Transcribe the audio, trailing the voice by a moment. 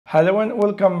Hello and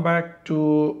welcome back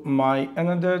to my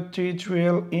another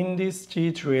tutorial. In this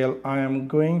tutorial I am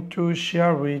going to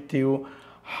share with you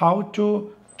how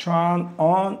to turn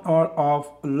on or off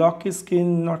lock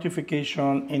screen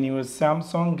notification in your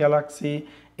Samsung Galaxy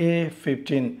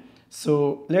A15.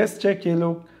 So let's take a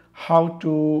look how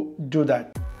to do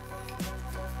that.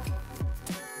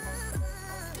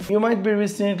 You might be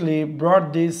recently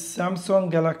bought this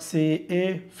Samsung Galaxy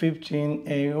A15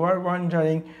 and you are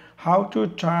wondering how to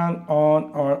turn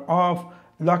on or off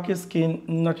lock screen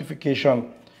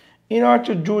notification. In order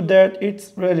to do that,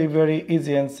 it's really very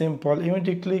easy and simple. You need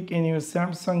to click in your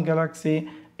Samsung Galaxy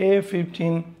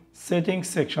A15 settings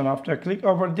section. After click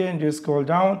over there and you scroll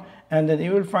down, and then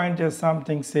you will find there's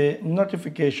something say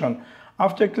notification.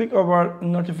 After click over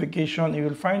notification, you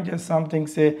will find there's something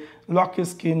say lock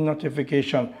screen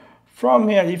notification. From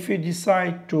here, if you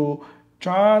decide to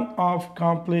turn off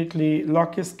completely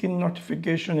lock screen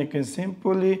notification, you can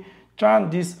simply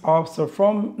turn this off. So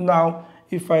from now,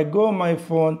 if I go my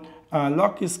phone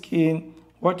lock screen,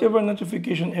 whatever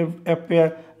notification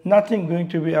appear, nothing going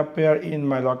to be appear in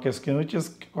my lock screen, which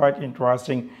is quite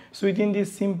interesting. So within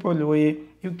this simple way,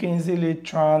 you can easily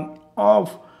turn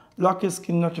off lock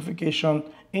screen notification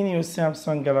in your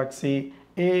Samsung Galaxy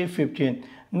A15.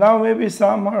 Now maybe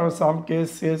somehow or some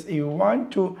cases you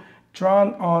want to turn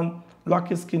on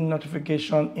lock screen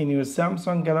notification in your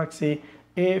Samsung Galaxy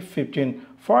A15.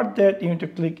 For that, you need to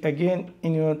click again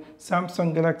in your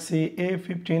Samsung Galaxy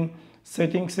A15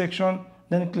 settings section,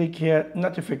 then click here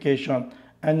notification,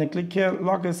 and then click here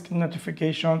lock screen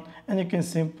notification, and you can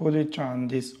simply turn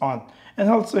this on. And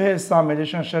also here some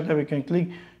additional setup. You can click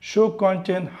show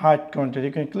content, hide content.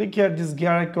 You can click here this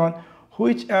gear icon,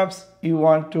 which apps you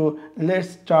want to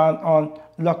let's turn on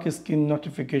lock screen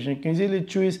notification. You can easily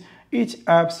choose each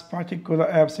particular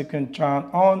apps you can turn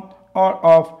on or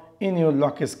off in your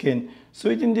lock screen. So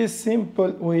in this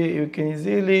simple way, you can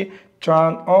easily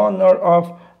turn on or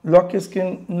off lock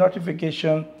screen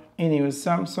notification in your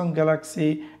Samsung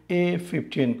Galaxy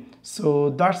A15.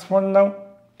 So that's for now.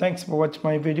 Thanks for watching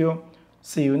my video.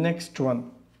 See you next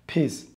one. Peace.